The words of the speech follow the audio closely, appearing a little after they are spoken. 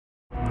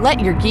Let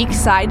your geek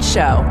side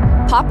show.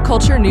 Pop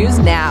culture news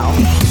now.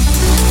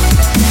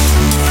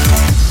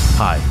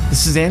 Hi,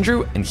 this is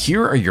Andrew, and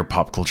here are your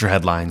pop culture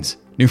headlines.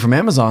 New from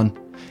Amazon.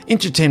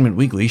 Entertainment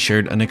Weekly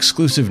shared an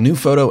exclusive new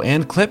photo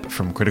and clip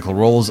from Critical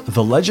Role's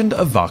The Legend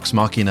of Vox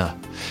Machina.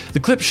 The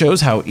clip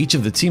shows how each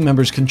of the team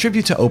members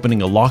contribute to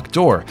opening a locked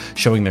door,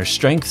 showing their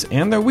strengths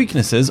and their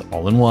weaknesses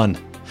all in one.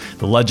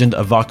 The Legend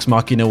of Vox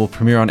Machina will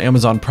premiere on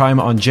Amazon Prime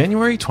on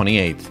January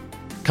 28th.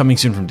 Coming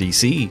soon from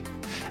DC.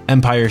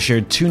 Empire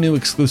shared 2 new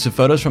exclusive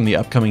photos from the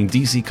upcoming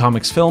DC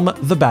Comics film,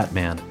 The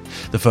Batman.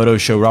 The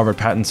photos show Robert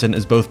Pattinson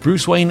as both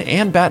Bruce Wayne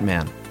and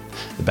Batman.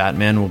 The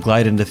Batman will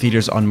glide into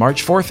theaters on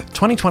March 4th,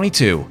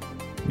 2022.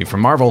 New from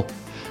Marvel.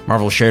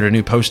 Marvel shared a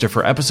new poster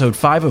for Episode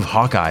 5 of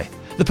Hawkeye.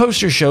 The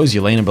poster shows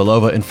Yelena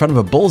Belova in front of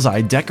a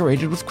bullseye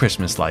decorated with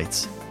Christmas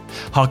lights.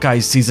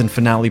 Hawkeye's season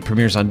finale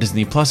premieres on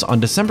Disney Plus on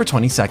December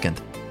 22nd.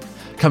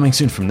 Coming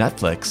soon from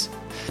Netflix.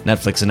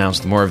 Netflix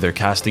announced more of their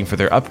casting for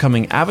their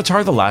upcoming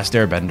Avatar: The Last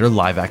Airbender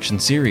live-action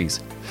series.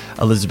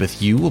 Elizabeth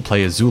Yu will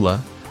play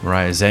Azula,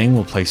 Mariah Zhang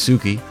will play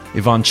Suki,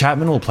 Yvonne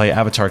Chapman will play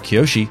Avatar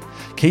Kyoshi,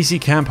 Casey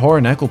Camp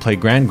Horonek will play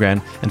Gran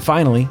Gran, and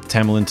finally,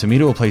 Tamilyn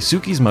Tomita will play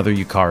Suki's mother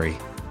Yukari.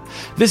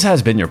 This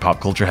has been your Pop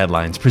Culture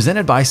Headlines,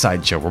 presented by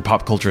Sideshow, where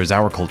pop culture is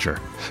our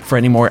culture. For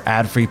any more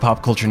ad-free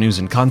pop culture news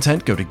and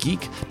content, go to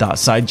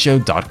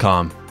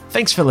geek.sideshow.com.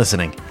 Thanks for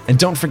listening, and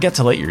don't forget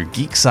to let your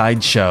geek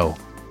side show.